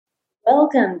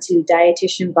Welcome to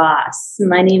Dietitian Boss.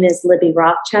 My name is Libby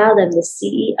Rothschild. I'm the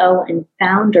CEO and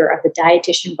founder of the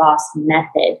Dietitian Boss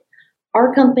Method.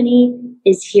 Our company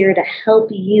is here to help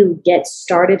you get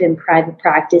started in private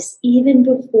practice even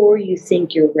before you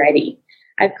think you're ready.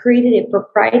 I've created a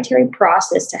proprietary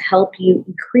process to help you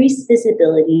increase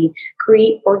visibility,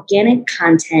 create organic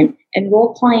content,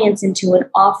 enroll clients into an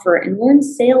offer, and learn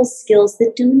sales skills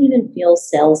that don't even feel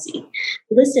salesy.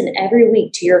 Listen every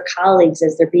week to your colleagues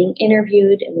as they're being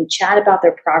interviewed, and we chat about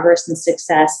their progress and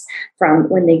success from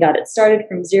when they got it started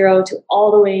from zero to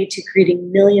all the way to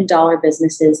creating million-dollar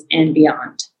businesses and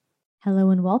beyond.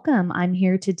 Hello and welcome. I'm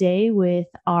here today with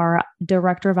our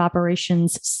Director of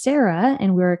Operations, Sarah,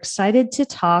 and we're excited to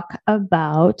talk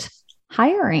about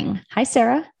hiring. Hi,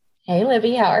 Sarah. Hey,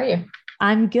 Libby. How are you?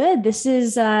 I'm good. This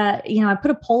is, I put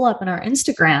a poll up on our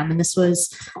Instagram, and this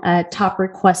was a top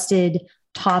requested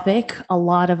topic. A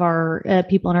lot of our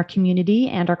people in our community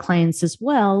and our clients as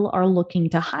well are looking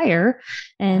to hire.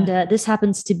 And this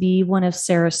happens to be one of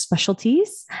Sarah's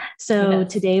specialties. So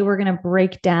today we're going to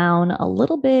break down a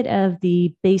little bit of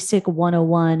the basic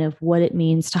 101 of what it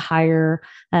means to hire,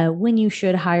 when you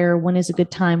should hire, when is a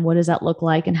good time, what does that look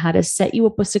like, and how to set you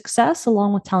up with success,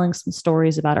 along with telling some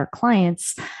stories about our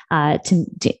clients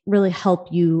to really help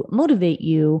you, motivate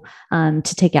you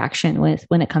to take action with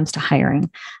when it comes to hiring.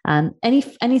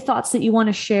 Any thoughts that you want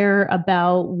to share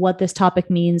about what this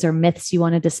topic means or myths you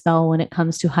want to dispel when it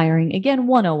comes to hiring? Again,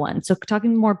 101. So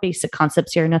talking more basic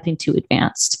concepts here, nothing too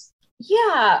advanced.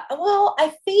 Yeah. Well,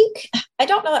 I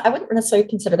don't know. I wouldn't necessarily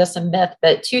consider this a myth,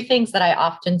 but two things that I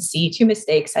often see, two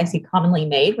mistakes I see commonly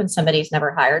made when somebody's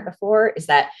never hired before is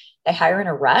that they hire in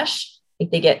a rush.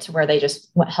 They get to where they just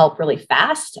want help really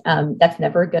fast. That's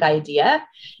never a good idea.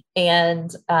 And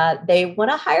they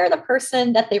want to hire the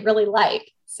person that they really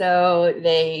like. So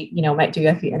they, might do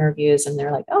a few interviews and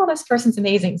they're like, oh, this person's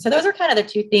amazing. So those are kind of the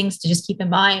two things to just keep in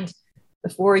mind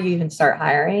before you even start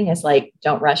hiring is like,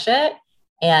 don't rush it.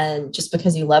 And just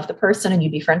because you love the person and you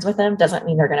be friends with them doesn't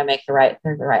mean they're going to make the right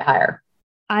hire.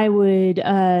 I would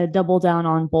double down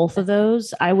on both of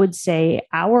those. I would say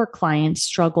our clients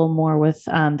struggle more with,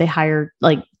 they hire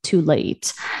like too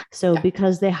late. So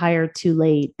because they hire too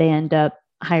late, they end up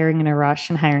hiring in a rush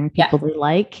and hiring people they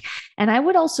like. And I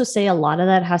would also say a lot of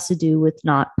that has to do with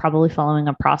not probably following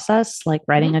a process, like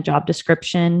writing a job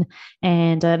description.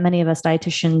 And many of us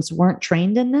dietitians weren't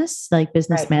trained in this, like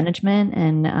business management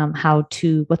and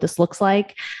what this looks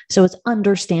like. So it's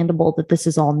understandable that this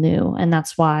is all new. And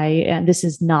that's why this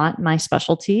is not my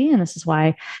specialty. And this is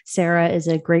why Sarah is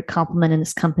a great complement in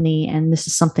this company. And this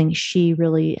is something she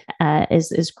really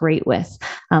is great with,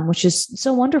 which is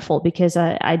so wonderful because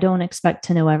I don't expect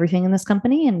to know everything in this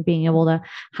company, and being able to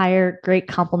hire great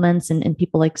compliments and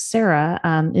people like Sarah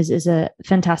is a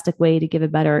fantastic way to give a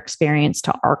better experience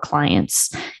to our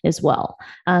clients as well.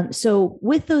 So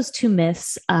with those two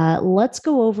myths, let's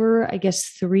go over, I guess,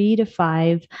 3 to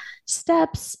 5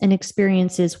 steps and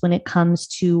experiences when it comes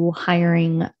to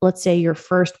hiring, let's say, your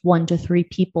first 1 to 3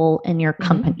 people in your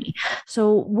company.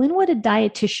 So when would a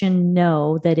dietitian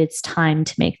know that it's time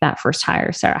to make that first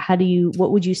hire? Sarah,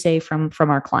 what would you say from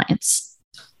our clients?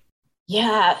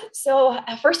 Yeah. So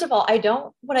first of all, I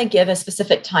don't want to give a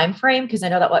specific time frame because I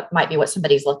know that might be what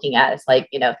somebody's looking at. It's like,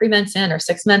 3 months in or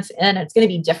 6 months in, and it's going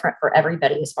to be different for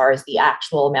everybody as far as the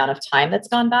actual amount of time that's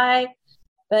gone by.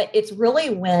 But it's really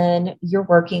when you're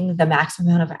working the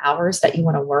maximum amount of hours that you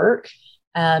want to work.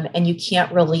 And you can't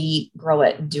really grow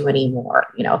it and do any more,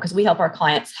 because we help our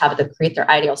clients create their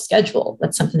ideal schedule.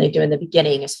 That's something they do in the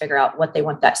beginning, is figure out what they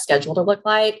want that schedule to look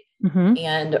like.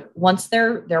 And once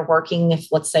they're working, if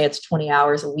let's say it's 20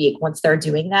 hours a week, once they're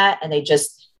doing that and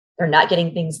they're not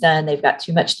getting things done, they've got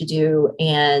too much to do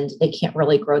and they can't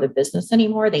really grow the business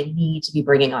anymore, they need to be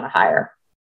bringing on a hire.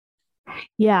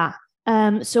 Yeah.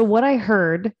 So what I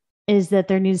heard is that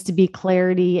there needs to be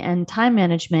clarity and time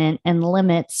management and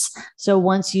limits. So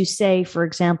once you say, for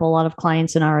example, a lot of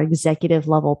clients in our executive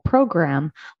level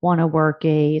program want to work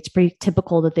it's pretty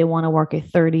typical that they want to work a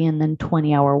 30 and then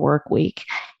 20-hour work week.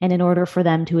 And in order for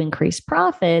them to increase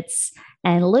profits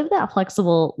and live that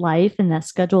flexible life and that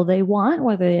schedule they want,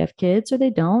 whether they have kids or they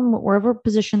don't, wherever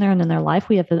position they're in their life,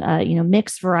 we have a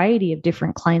mixed variety of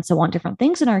different clients that want different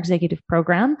things in our executive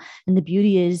program. And the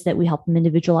beauty is that we help them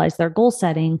individualize their goal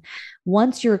setting.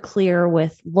 Once you're clear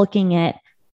with looking at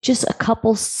just a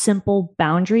couple simple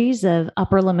boundaries of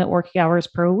upper limit working hours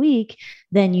per week,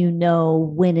 then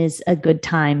when is a good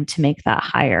time to make that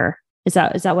hire. Is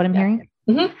that what I'm hearing?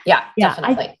 Mm-hmm. Yeah,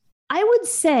 definitely. I would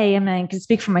say, and I can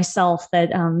speak for myself,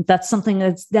 that that's something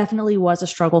that's definitely was a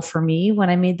struggle for me when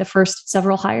I made the first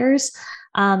several hires.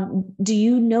 Do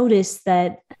you notice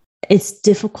that it's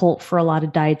difficult for a lot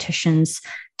of dietitians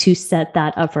to set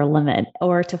that upper limit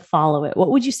or to follow it. What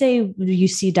would you say you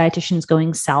see dietitians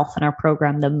going south in our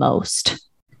program the most?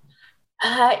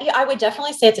 Yeah, I would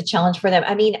definitely say it's a challenge for them.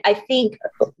 I mean, I think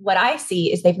what I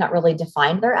see is they've not really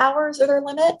defined their hours or their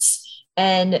limits.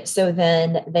 And so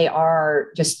then they are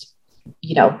just,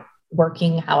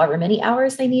 working however many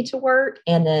hours they need to work.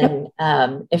 And then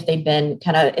if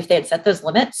they had set those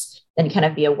limits, then kind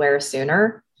of be aware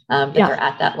sooner that they're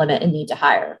at that limit and need to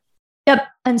hire. Yep.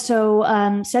 And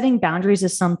so setting boundaries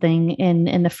is something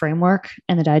in the framework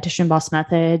and the Dietitian Boss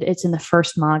Method. It's in the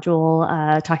first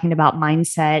module, talking about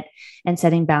mindset and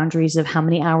setting boundaries of how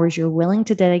many hours you're willing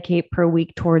to dedicate per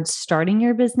week towards starting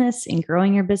your business and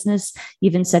growing your business,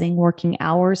 even setting working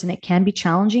hours. And it can be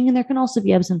challenging, and there can also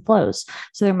be ebbs and flows.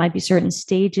 So there might be certain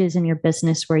stages in your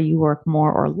business where you work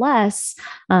more or less,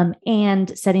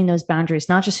 and setting those boundaries,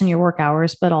 not just in your work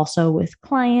hours, but also with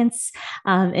clients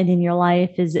and in your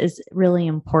life is really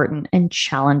important and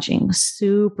challenging,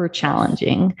 super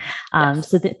challenging.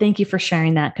 So thank you for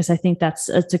sharing that, because I think it's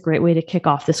a great way to kick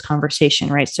off this conversation,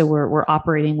 right? So we're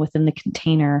operating within the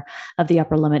container of the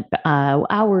upper limit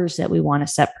hours that we want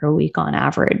to set per week on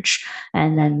average.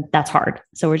 And then that's hard.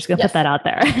 So we're just going to put that out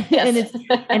there. Yes.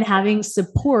 and having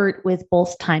support with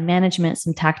both time management,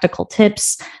 some tactical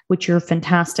tips, which you're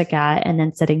fantastic at, and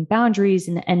then setting boundaries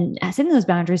and setting those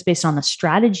boundaries based on the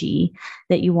strategy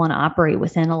that you want to operate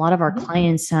within. A lot of our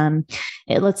clients,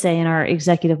 let's say in our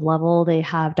executive level, they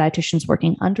have dietitians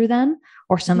working under them,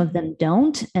 or some of them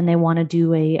don't, and they want to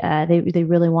do they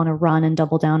really want to run and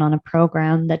double down on a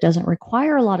program that doesn't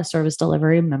require a lot of service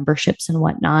delivery, memberships and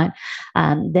whatnot.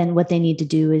 Then what they need to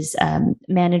do is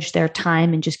manage their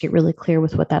time and just get really clear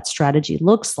with what that strategy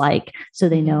looks like, so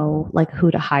they know like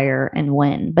who to hire and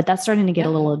when. But that's starting to get a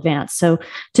little advanced. So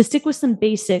to stick with some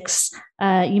basics,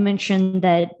 you mentioned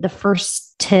that the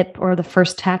first tip or the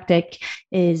first tactic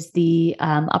is the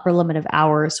upper limit of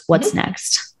hours. What's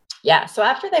next? Yeah. So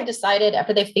after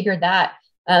they've figured that,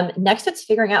 next it's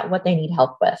figuring out what they need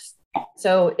help with.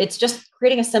 So it's just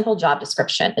creating a simple job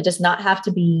description. It does not have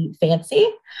to be fancy,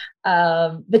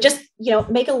 but just,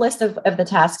 make a list of the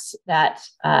tasks that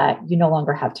you no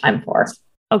longer have time for.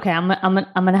 Okay. I'm going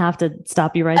to have to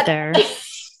stop you right there.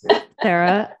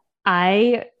 Sarah,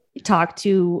 I talk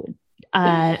to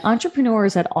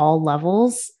entrepreneurs at all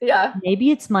levels. Yeah.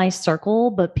 Maybe it's my circle,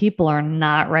 but people are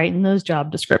not writing those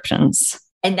job descriptions.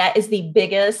 And that is the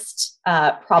biggest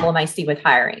problem I see with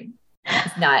hiring.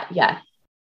 It's not,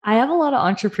 I have a lot of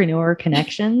entrepreneur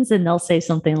connections, and they'll say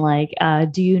something like,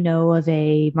 do you know of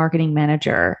a marketing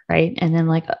manager? Right. And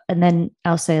then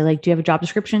I'll say, like, do you have a job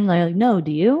description? They're like, no,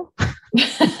 do you?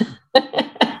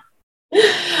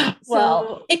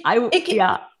 Well,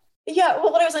 Yeah.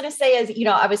 Well, what I was going to say is,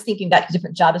 I was thinking back to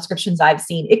different job descriptions I've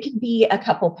seen. It could be a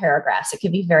couple paragraphs. It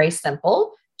could be very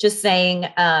simple. Just saying,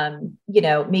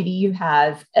 maybe you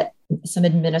have some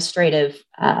administrative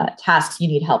tasks you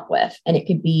need help with. And it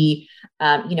could be,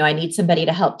 I need somebody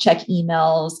to help check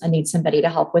emails. I need somebody to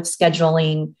help with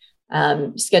scheduling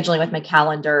with my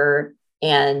calendar,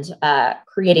 and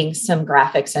creating some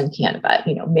graphics on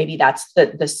Canva. Maybe that's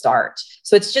the start.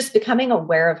 So it's just becoming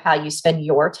aware of how you spend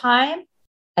your time,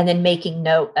 and then making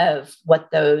note of what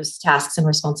those tasks and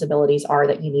responsibilities are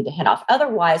that you need to hit off.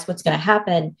 Otherwise, what's going to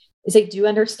happen is I do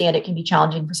understand it can be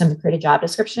challenging for someone to create a job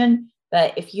description.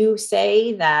 But if you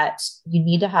say that you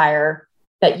need to hire,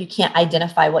 but you can't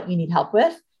identify what you need help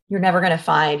with, you're never going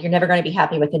to be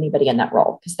happy with anybody in that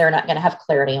role, because they're not going to have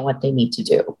clarity on what they need to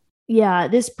do. Yeah,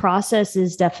 this process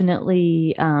is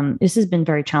definitely, this has been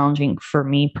very challenging for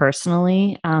me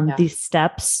personally. These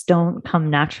steps don't come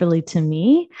naturally to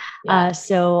me.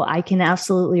 So I can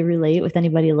absolutely relate with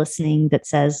anybody listening that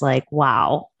says like,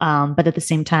 wow. But at the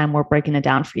same time, we're breaking it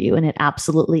down for you, and it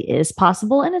absolutely is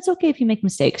possible. And it's okay if you make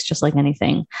mistakes, just like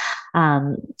anything.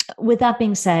 With that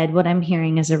being said, what I'm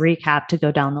hearing is a recap to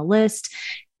go down the list.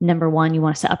 Number one, you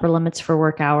want to set upper limits for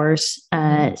work hours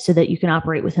so that you can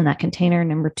operate within that container.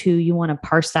 Number two, you want to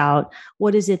parse out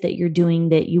what is it that you're doing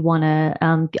that you want to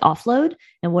offload,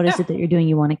 and what is it that you're doing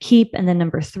you want to keep. And then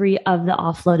number three, of the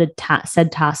offloaded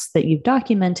said tasks that you've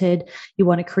documented, you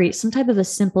want to create some type of a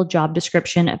simple job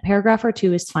description. A paragraph or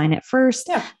two is fine at first,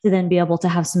 to then be able to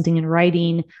have something in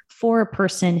writing for a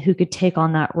person who could take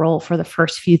on that role for the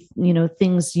first few,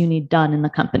 things you need done in the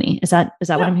company. Is that what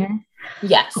I'm hearing?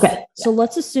 Yes. Okay. So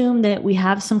let's assume that we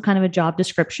have some kind of a job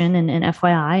description, and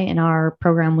FYI, in our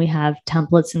program, we have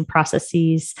templates and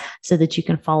processes so that you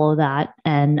can follow that.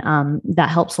 And that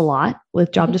helps a lot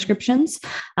with job descriptions.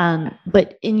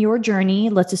 But in your journey,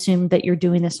 let's assume that you're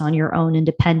doing this on your own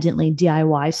independently,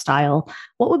 DIY style.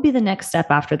 What would be the next step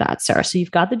after that, Sarah? So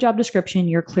you've got the job description,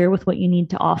 you're clear with what you need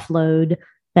to offload.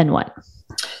 Then what?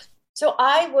 So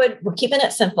we're keeping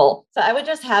it simple. So I would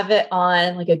just have it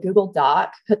on like a Google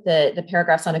Doc, put the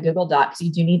paragraphs on a Google Doc because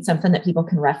you do need something that people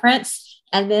can reference,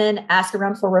 and then ask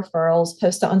around for referrals,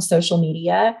 post it on social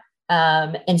media,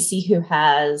 and see who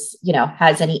has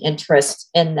any interest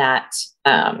in that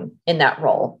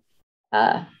role.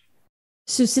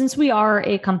 So since we are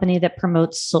a company that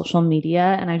promotes social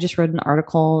media, and I just wrote an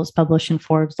article, it was published in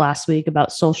Forbes last week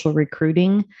about social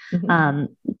recruiting.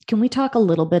 Can we talk a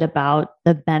little bit about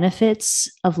the benefits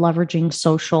of leveraging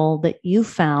social that you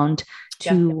found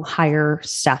to hire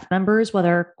staff members?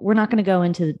 Whether we're not going to go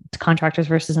into contractors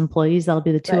versus employees, that'll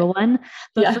be the 201.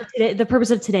 But for today, the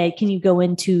purpose of today, can you go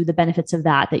into the benefits of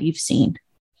that you've seen?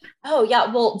 Oh,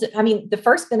 yeah. Well, I mean, the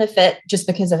first benefit, just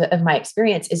because of my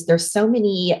experience, is there's so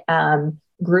many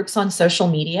groups on social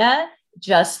media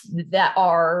just that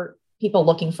are people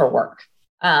looking for work.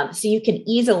 So you can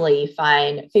easily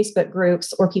find Facebook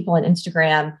groups or people on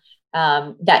Instagram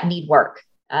that need work.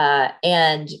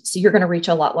 And so you're going to reach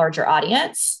a lot larger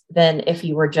audience than if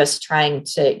you were just trying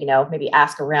to, maybe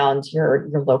ask around your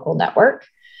local network.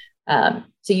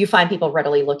 So you find people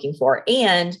readily looking for,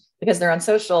 and because they're on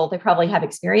social, they probably have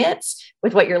experience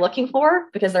with what you're looking for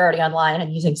because they're already online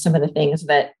and using some of the things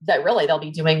that really they'll be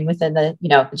doing within the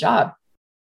job.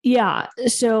 Yeah.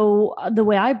 So the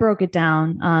way I broke it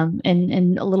down,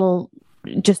 and a little,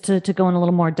 just to go in a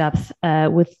little more depth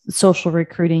with social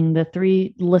recruiting, the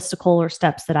 3 listicle or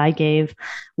steps that I gave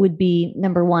would be: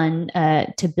 number 1,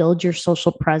 to build your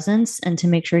social presence and to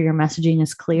make sure your messaging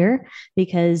is clear,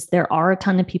 because there are a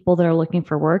ton of people that are looking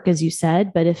for work, as you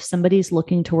said. But if somebody's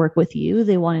looking to work with you,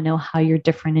 they want to know how you're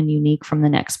different and unique from the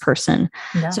next person.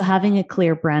 Yeah. So having a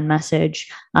clear brand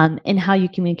message and how you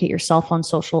communicate yourself on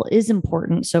social is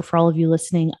important. So for all of you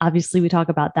listening, obviously we talk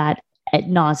about that ad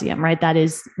nauseum, right? That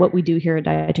is what we do here at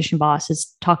Dietitian Boss,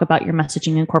 is talk about your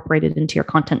messaging incorporated into your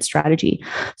content strategy.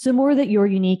 So the more that you're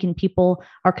unique and people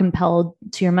are compelled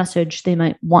to your message, they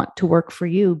might want to work for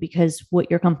you, because what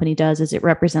your company does is it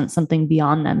represents something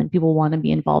beyond them, and people want to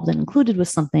be involved and included with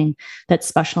something that's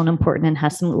special and important and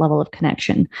has some level of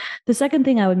connection. The second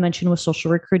thing I would mention with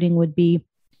social recruiting would be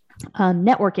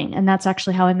networking. And that's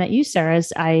actually how I met you, Sarah.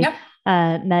 As I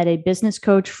met a business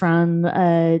coach from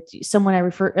someone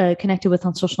I connected with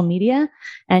on social media,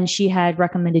 and she had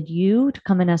recommended you to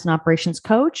come in as an operations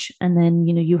coach. And then,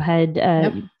 you had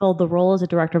filled the role as a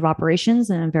director of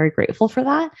operations, and I'm very grateful for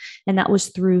that. And that was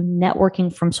through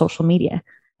networking from social media.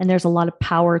 And there's a lot of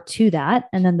power to that.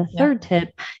 And then the third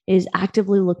tip is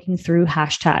actively looking through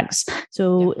hashtags.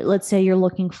 So let's say you're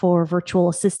looking for virtual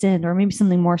assistant, or maybe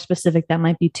something more specific that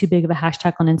might be too big of a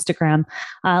hashtag on Instagram.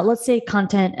 Let's say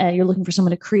content, you're looking for someone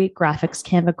to create graphics,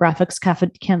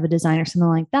 Canva design, or something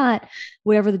like that.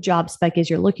 Whatever the job spec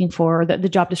is you're looking for, or the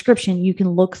job description, you can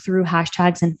look through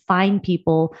hashtags and find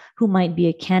people who might be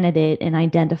a candidate and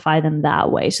identify them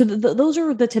that way. So those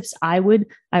are the tips I wrote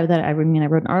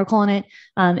an article on it.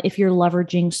 If you're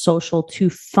leveraging social to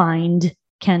find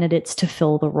candidates to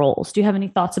fill the roles. Do you have any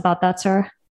thoughts about that, Sarah?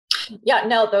 Yeah,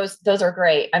 no, those are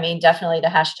great. I mean, definitely the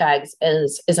hashtags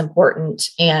is important.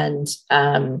 And,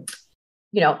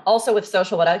 also with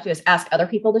social, what I do is ask other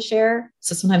people to share.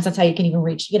 So sometimes that's how you can even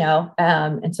reach,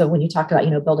 and so when you talk about,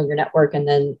 building your network and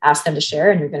then ask them to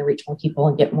share, and you're going to reach more people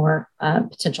and get more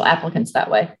potential applicants that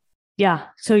way. Yeah.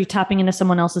 So you're tapping into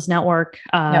someone else's network.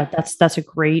 That's a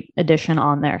great addition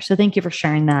on there. So thank you for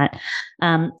sharing that.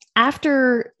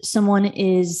 After someone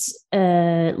is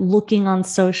looking on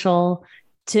social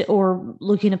or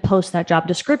looking to post that job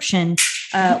description,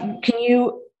 can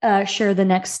you share the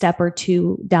next step or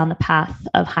two down the path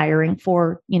of hiring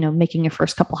for, making your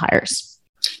first couple hires?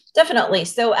 Definitely.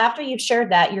 So after you've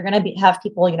shared that, you're going to have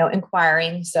people,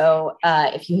 inquiring. So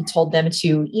if you had told them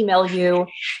to email you,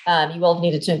 you will have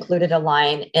needed to include a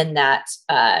line in that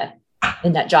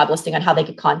job listing on how they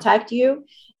could contact you.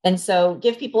 And so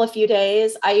give people a few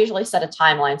days. I usually set a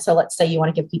timeline. So let's say you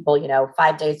want to give people,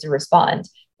 5 days to respond.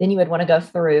 Then you would want to go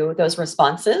through those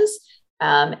responses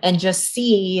and just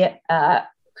see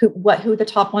who the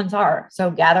top ones are.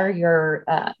 So gather your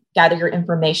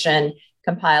information,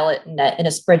 compile it in a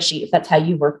spreadsheet if that's how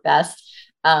you work best,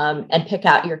 and pick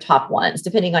out your top ones.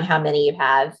 Depending on how many you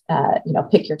have,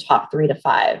 pick your top 3 to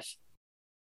 5.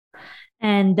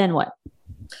 And then what?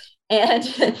 And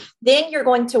then you're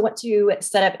going to want to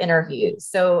set up interviews.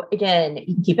 So again,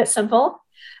 you can keep it simple.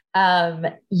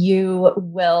 I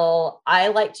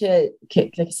like to,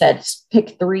 like I said,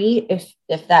 pick 3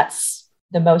 if that's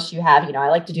the most you have. I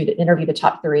like to interview the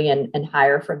top 3 and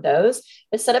hire from those.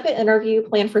 But set up an interview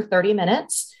plan for 30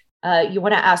 minutes. You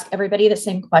want to ask everybody the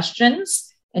same questions,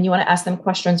 and you want to ask them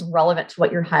questions relevant to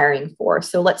what you're hiring for.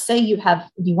 So let's say you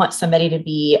want somebody to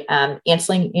be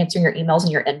answering your emails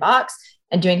in your inbox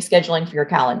and doing scheduling for your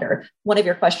calendar. One of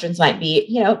your questions might be,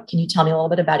 can you tell me a little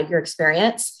bit about your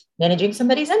experience managing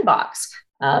somebody's inbox?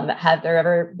 Have there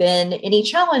ever been any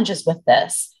challenges with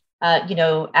this?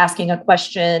 Asking a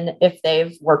question if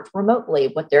they've worked remotely,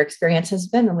 what their experience has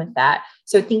been with that.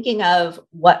 So thinking of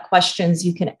what questions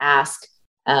you can ask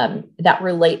that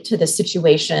relate to the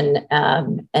situation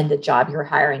and the job you're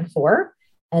hiring for.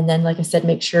 And then, like I said,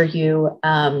 make sure you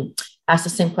ask the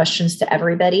same questions to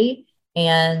everybody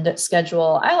and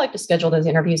I like to schedule those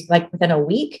interviews like within a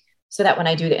week, so that when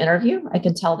I do the interview, I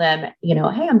can tell them,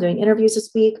 hey, I'm doing interviews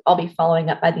this week. I'll be following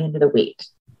up by the end of the week.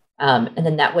 And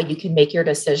then that way you can make your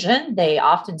decision.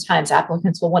 Oftentimes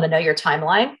applicants will want to know your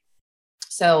timeline.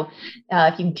 So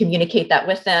if you can communicate that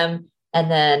with them, and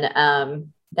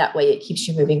then that way it keeps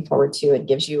you moving forward too. It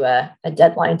gives you a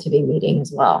deadline to be meeting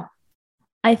as well.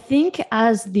 I think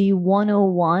as the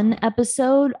 101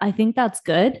 episode, I think that's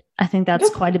good. I think that's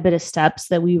quite a bit of steps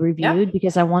that we reviewed,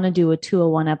 because I want to do a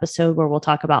 201 episode where we'll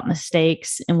talk about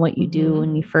mistakes and what you do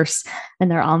when you first,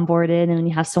 and they're onboarded, and when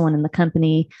you have someone in the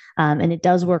company and it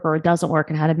does work or it doesn't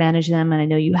work, and how to manage them. And I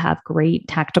know you have great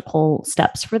tactical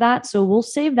steps for that. So we'll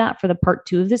save that for the part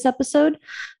 2 of this episode.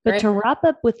 But to wrap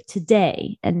up with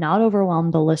today and not overwhelm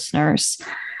the listeners,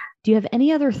 do you have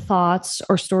any other thoughts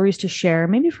or stories to share,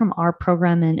 maybe from our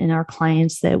program and our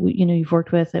clients that you've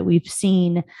worked with, that we've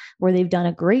seen where they've done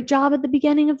a great job at the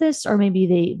beginning of this, or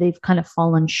maybe they've kind of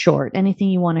fallen short? Anything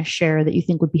you want to share that you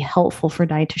think would be helpful for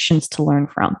dietitians to learn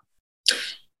from?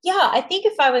 Yeah, I think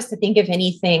if I was to think of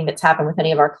anything that's happened with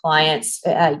any of our clients,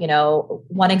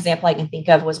 one example I can think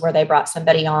of was where they brought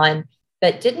somebody on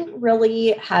but didn't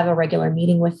really have a regular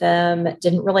meeting with them,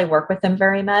 didn't really work with them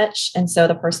very much. And so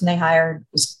the person they hired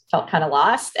just felt kind of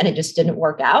lost, and it just didn't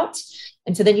work out.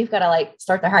 And so then you've got to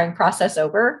start the hiring process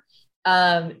over.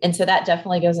 And so that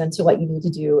definitely goes into what you need to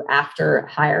do after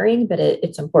hiring, but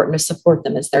it's important to support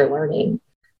them as they're learning.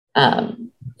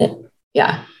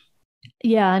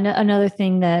 Yeah. And another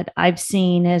thing that I've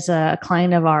seen is a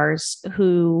client of ours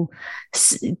who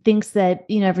thinks that,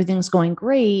 everything's going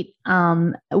great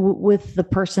with the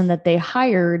person that they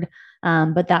hired.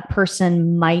 But that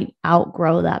person might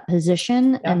outgrow that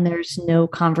position, and there's no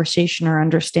conversation or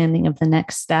understanding of the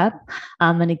next step.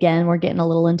 And again, we're getting a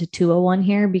little into 201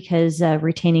 here, because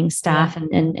retaining staff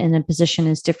and a position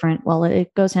is different. Well,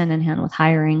 it goes hand in hand with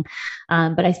hiring.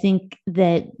 But I think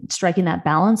that striking that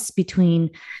balance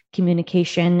between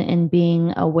communication and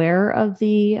being aware of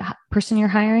the person you're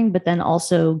hiring, but then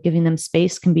also giving them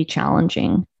space, can be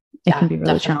challenging. It can be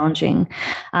really challenging.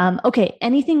 Okay.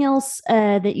 Anything else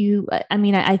that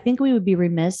I think we would be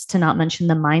remiss to not mention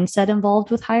the mindset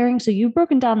involved with hiring. So you've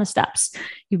broken down the steps.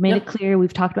 You've made it clear.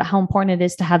 We've talked about how important it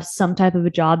is to have some type of a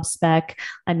job spec.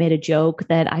 I made a joke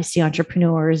that I see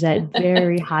entrepreneurs at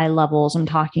very high levels. I'm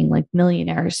talking like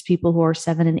millionaires, people who are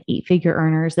 7 and 8 figure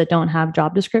earners that don't have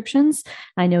job descriptions.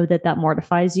 I know that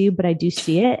mortifies you, but I do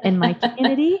see it in my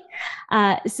community.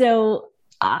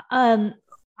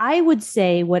 I would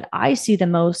say what I see the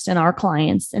most in our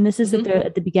clients, and this is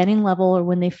at the beginning level, or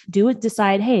when they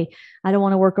decide, hey, I don't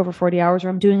want to work over 40 hours, or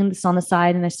I'm doing this on the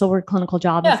side and I still work a clinical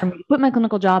job. And for me to quit my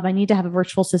clinical job, I need to have a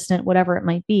virtual assistant, whatever it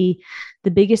might be. The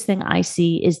biggest thing I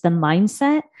see is the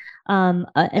mindset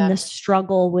and the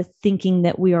struggle with thinking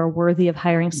that we are worthy of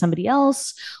hiring somebody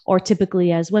else. Or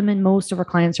typically as women, most of our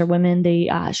clients are women, they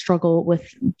struggle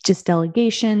with just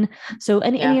delegation. So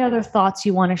any other thoughts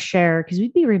you want to share? Because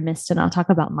we'd be remiss to not talk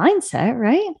about mindset,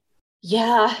 right?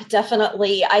 Yeah,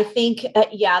 definitely. I think,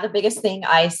 the biggest thing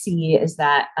I see is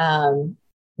that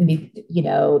maybe,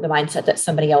 the mindset that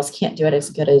somebody else can't do it as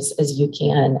good as you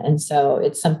can. And so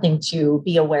it's something to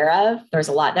be aware of. There's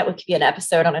a lot that would be an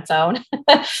episode on its own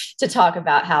to talk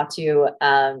about how to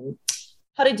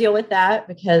deal with that,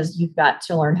 because you've got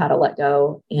to learn how to let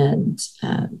go and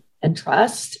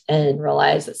trust, and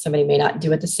realize that somebody may not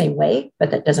do it the same way, but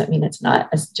that doesn't mean it's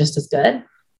not just as good.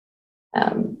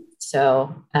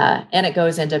 And it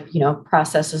goes into,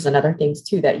 processes and other things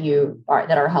too, that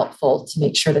are helpful to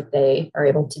make sure that they are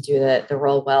able to do the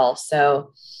role well.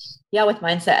 So with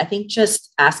mindset, I think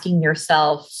just asking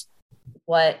yourself,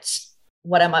 what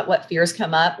fears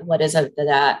come up? What is it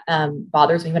that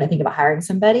bothers me when I think about hiring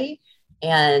somebody?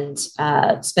 and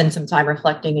spend some time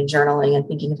reflecting and journaling and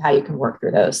thinking of how you can work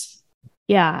through those.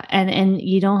 Yeah. And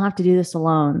you don't have to do this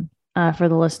alone. For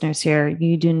the listeners here,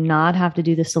 you do not have to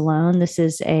do this alone. This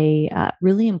is a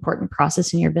really important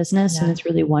process in your business, and it's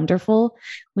really wonderful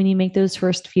when you make those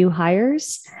first few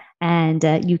hires. And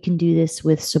you can do this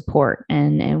with support.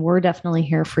 And we're definitely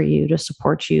here for you to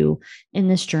support you in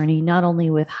this journey, not only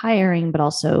with hiring, but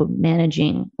also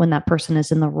managing when that person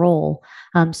is in the role,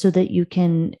 so that you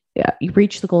can you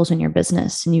reach the goals in your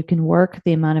business and you can work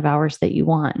the amount of hours that you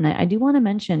want. And I do want to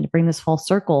mention, to bring this full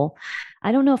circle,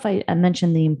 I don't know if I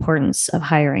mentioned the importance of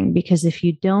hiring, because if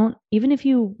you don't, even if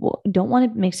you don't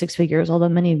want to make six figures, although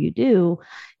many of you do,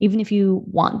 even if you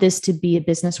want this to be a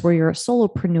business where you're a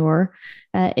solopreneur,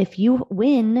 if you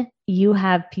win, you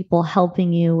have people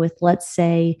helping you with, let's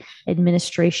say,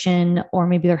 administration, or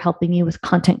maybe they're helping you with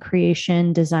content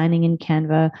creation, designing in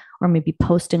Canva, or maybe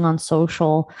posting on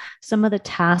social, some of the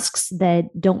tasks that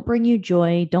don't bring you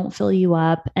joy, don't fill you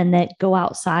up, and that go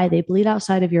outside, they bleed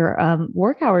outside of your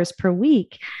work hours per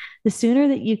week. The sooner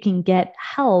that you can get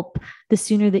help, the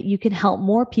sooner that you can help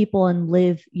more people and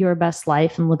live your best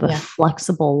life and live a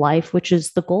flexible life, which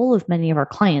is the goal of many of our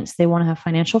clients. They want to have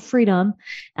financial freedom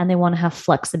and they want to have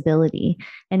flexibility.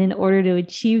 And in order to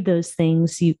achieve those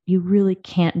things, you really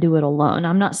can't do it alone.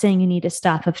 I'm not saying you need a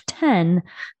staff of 10,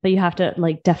 but you have to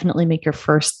definitely make your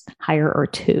first hire or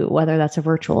two, whether that's a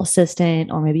virtual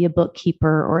assistant or maybe a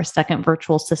bookkeeper or a second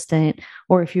virtual assistant.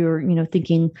 Or if you're,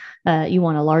 thinking you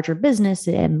want a larger business,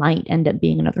 it might end up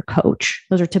being another coach.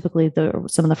 Those are typically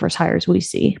some of the first hires we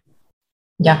see.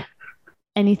 Yeah.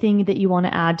 Anything that you want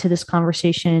to add to this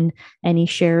conversation? Any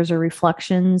shares or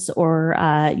reflections, or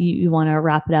you want to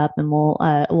wrap it up, and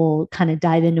we'll kind of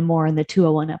dive into more in the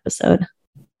 201 episode?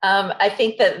 I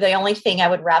think that the only thing I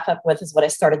would wrap up with is what I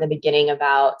started in the beginning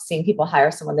about seeing people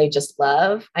hire someone they just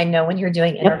love. I know when you're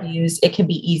doing interviews, it can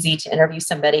be easy to interview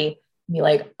somebody and be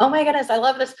like, oh my goodness, I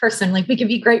love this person. We could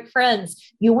be great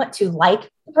friends. You want to like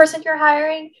the person you're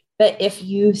hiring. But if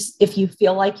you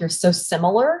feel like you're so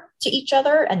similar to each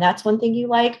other, and that's one thing you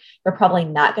like, they're probably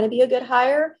not going to be a good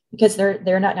hire, because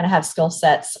they're not going to have skill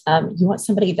sets. You want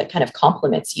somebody that kind of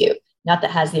complements you, not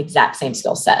that has the exact same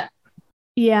skill set.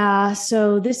 Yeah.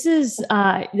 So this is,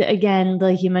 again,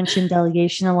 like you mentioned,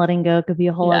 delegation and letting go could be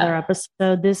a whole other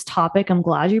episode. This topic, I'm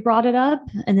glad you brought it up.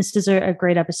 And this is a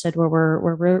great episode where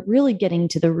we're really getting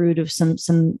to the root of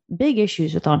some big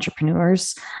issues with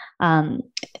entrepreneurs.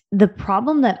 The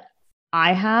problem that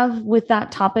I have with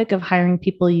that topic of hiring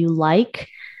people you like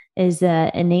is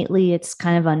that innately it's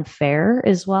kind of unfair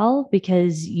as well,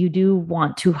 because you do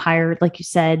want to hire, like you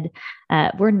said,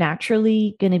 we're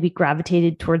naturally going to be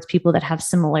gravitated towards people that have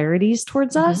similarities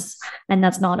towards us. And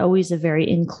that's not always a very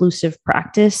inclusive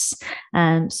practice.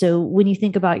 So when you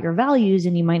think about your values,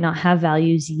 and you might not have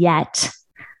values yet,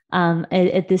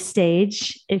 at this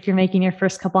stage, if you're making your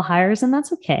first couple hires, and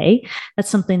that's okay. That's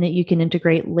something that you can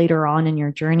integrate later on in your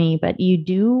journey. But you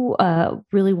do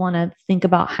really want to think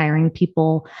about hiring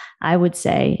people, I would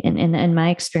say, in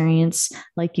my experience,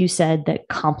 like you said, that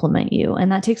complement you.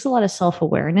 And that takes a lot of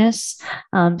self-awareness.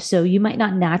 So you might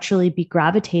not naturally be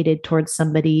gravitated towards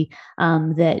somebody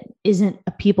that isn't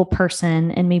a people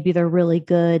person, and maybe they're really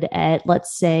good at,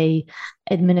 let's say,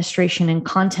 administration and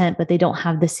content, but they don't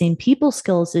have the same people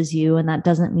skills as you. And that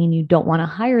doesn't mean you don't want to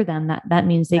hire them. That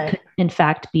means they could, in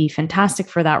fact, be fantastic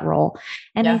for that role.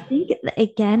 And I think,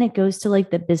 again, it goes to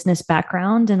the business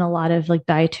background, and a lot of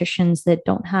dietitians that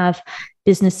don't have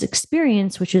business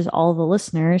experience, which is all the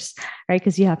listeners, right?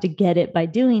 Because you have to get it by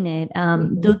doing it.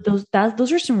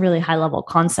 Those are some really high level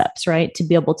concepts, right? To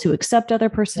be able to accept other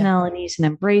personalities and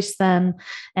embrace them,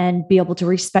 and be able to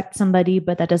respect somebody,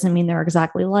 but that doesn't mean they're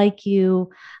exactly like you.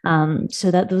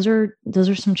 So that those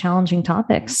are some challenging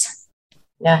topics.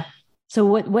 Yeah. So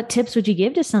what tips would you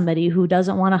give to somebody who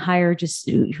doesn't want to hire,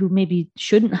 who maybe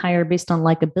shouldn't hire based on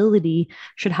likability,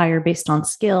 should hire based on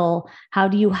skill?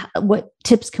 What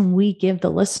tips can we give the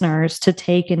listeners to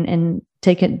take and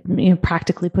take it,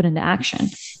 practically put into action?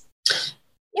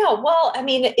 Yeah, well, I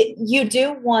mean, you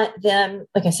do want them,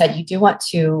 like I said, you do want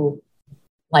to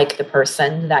like the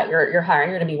person that you're hiring.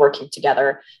 You're going to be working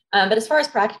together. But as far as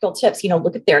practical tips,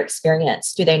 look at their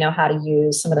experience. Do they know how to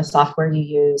use some of the software you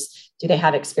use? Do they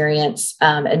have experience,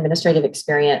 administrative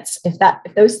experience?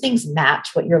 If those things match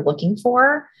what you're looking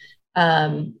for,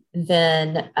 then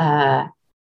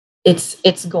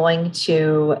it's going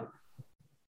to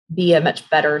be a much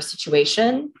better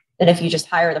situation than if you just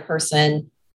hire the person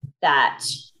that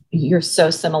you're so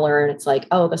similar and it's like,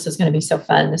 oh, this is going to be so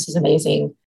fun. This is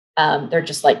amazing. they're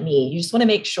just like me. You just want to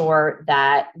make sure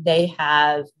that they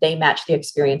match the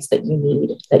experience that you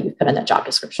need, that you put in that job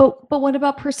description. But what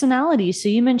about personality? So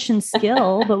you mentioned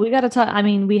skill, but we got to talk. I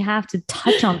mean, we have to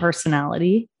touch on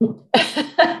personality.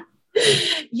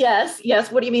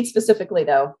 Yes. What do you mean specifically,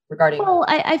 though, regarding? Well,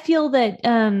 I feel that,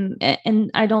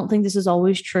 and I don't think this is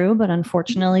always true, but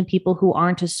unfortunately, people who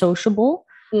aren't as sociable,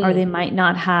 or they might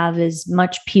not have as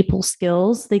much people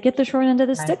skills, they get the short end of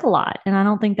the stick a lot. And I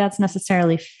don't think that's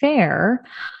necessarily fair.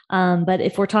 But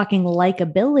if we're talking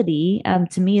likability,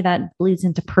 to me, that bleeds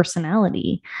into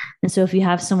personality. And so if you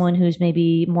have someone who's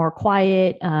maybe more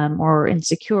quiet, or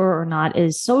insecure, or not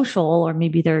as social, or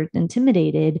maybe they're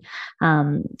intimidated,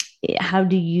 how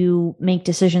do you make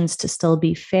decisions to still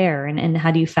be fair? And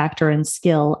how do you factor in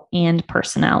skill and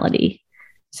personality?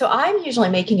 So I'm usually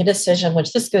making a decision,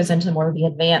 which this goes into more of the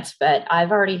advanced, but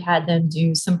I've already had them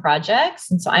do some projects.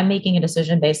 And so I'm making a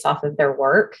decision based off of their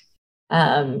work,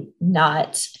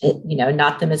 not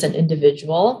them as an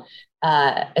individual,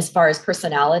 as far as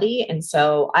personality. And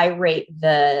so I rate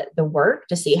the work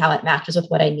to see how it matches with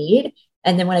what I need.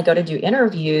 And then when I go to do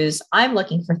interviews, I'm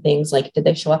looking for things like, did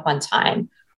they show up on time?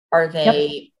 Are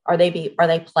they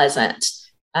pleasant?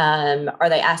 Are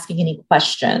they asking any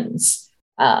questions?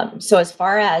 So as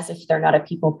far as if they're not a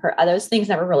people those things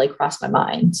never really crossed my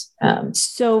mind.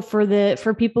 So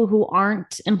for people who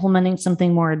aren't implementing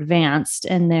something more advanced,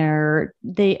 and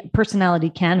personality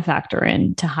can factor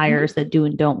in to hires that do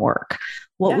and don't work.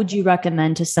 What would you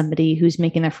recommend to somebody who's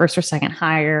making their first or second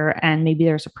hire, and maybe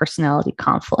there's a personality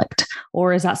conflict?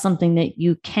 Or is that something that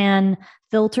you can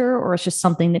filter, or it's just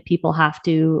something that people have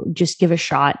to just give a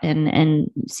shot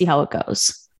and see how it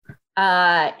goes?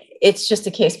 It's just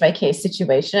a case-by-case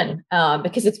situation,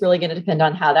 because it's really going to depend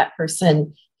on how that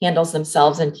person handles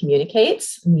themselves and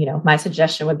communicates. My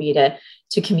suggestion would be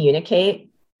to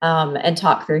communicate, and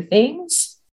talk through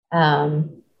things.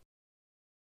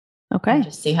 Okay.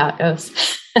 Just see how it goes.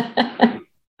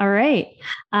 All right.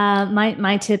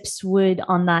 My tips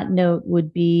on that note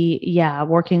would be,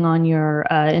 working on your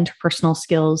interpersonal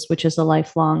skills, which is a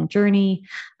lifelong journey.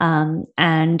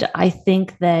 And I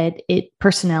think that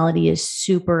personality is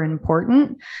super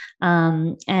important.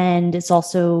 And it's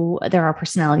also, there are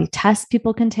personality tests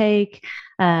people can take,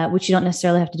 which you don't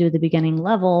necessarily have to do at the beginning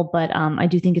level, but I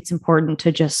do think it's important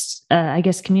to just,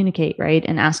 communicate, right?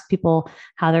 And ask people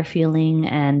how they're feeling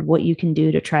and what you can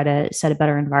do to try to set a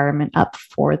better environment up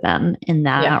for them in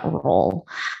that role.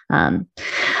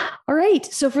 All right.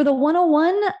 So for the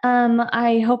 101,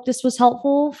 I hope this was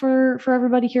helpful for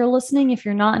everybody here listening. If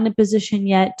you're not in a position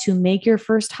yet to make your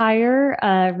first hire,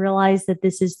 realize that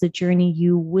this is the journey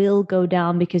you will go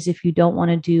down, because if you don't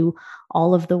want to do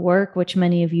all of the work, which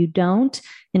many of you don't,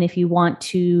 and if you want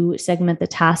to segment the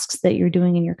tasks that you're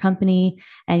doing in your company,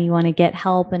 and you want to get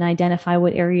help and identify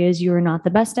what areas you're not the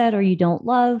best at or you don't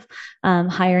love,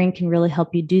 hiring can really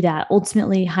help you do that.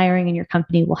 Ultimately, hiring in your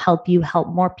company will help you help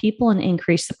more people and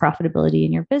increase the profitability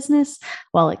in your business.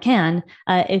 Well, it can,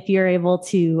 if you're able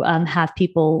to have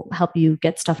people help you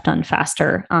get stuff done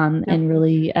faster, and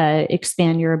really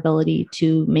expand your ability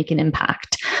to make an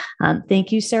impact.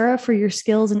 Thank you, Sarah, for your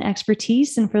skills and expertise.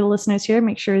 And for the listeners here,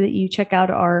 make sure that you check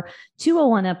out our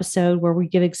 201 episode, where we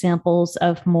give examples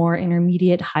of more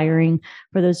intermediate hiring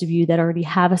for those of you that already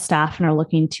have a staff and are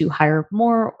looking to hire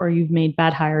more, or you've made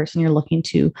bad hires and you're looking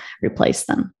to replace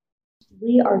them.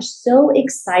 We are so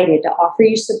excited to offer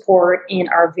you support in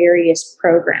our various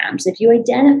programs. If you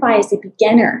identify as a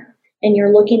beginner and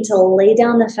you're looking to lay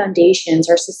down the foundations,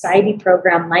 our society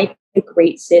program might be a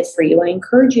great fit for you. I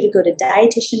encourage you to go to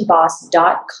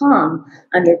dietitianboss.com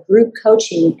under group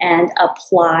coaching and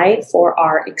apply for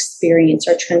our experience,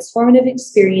 our transformative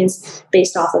experience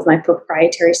based off of my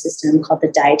proprietary system called the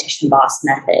Dietitian Boss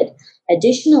Method.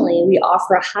 Additionally, we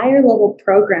offer a higher level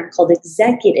program called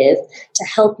Executive to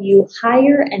help you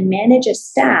hire and manage a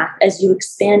staff as you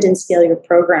expand and scale your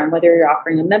program, whether you're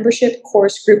offering a membership,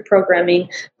 course, group programming,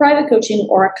 private coaching,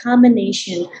 or a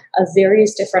combination of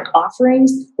various different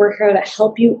offerings. We're here to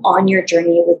help you on your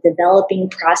journey with developing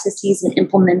processes and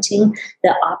implementing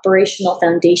the operational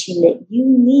foundation that you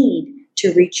need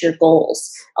to reach your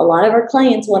goals. A lot of our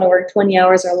clients want to work 20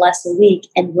 hours or less a week,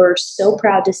 and we're so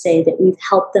proud to say that we've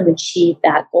helped them achieve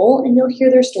that goal, and you'll hear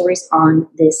their stories on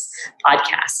this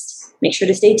podcast. Make sure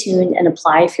to stay tuned and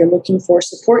apply if you're looking for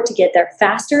support to get there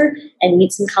faster and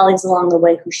meet some colleagues along the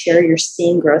way who share your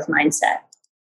same growth mindset.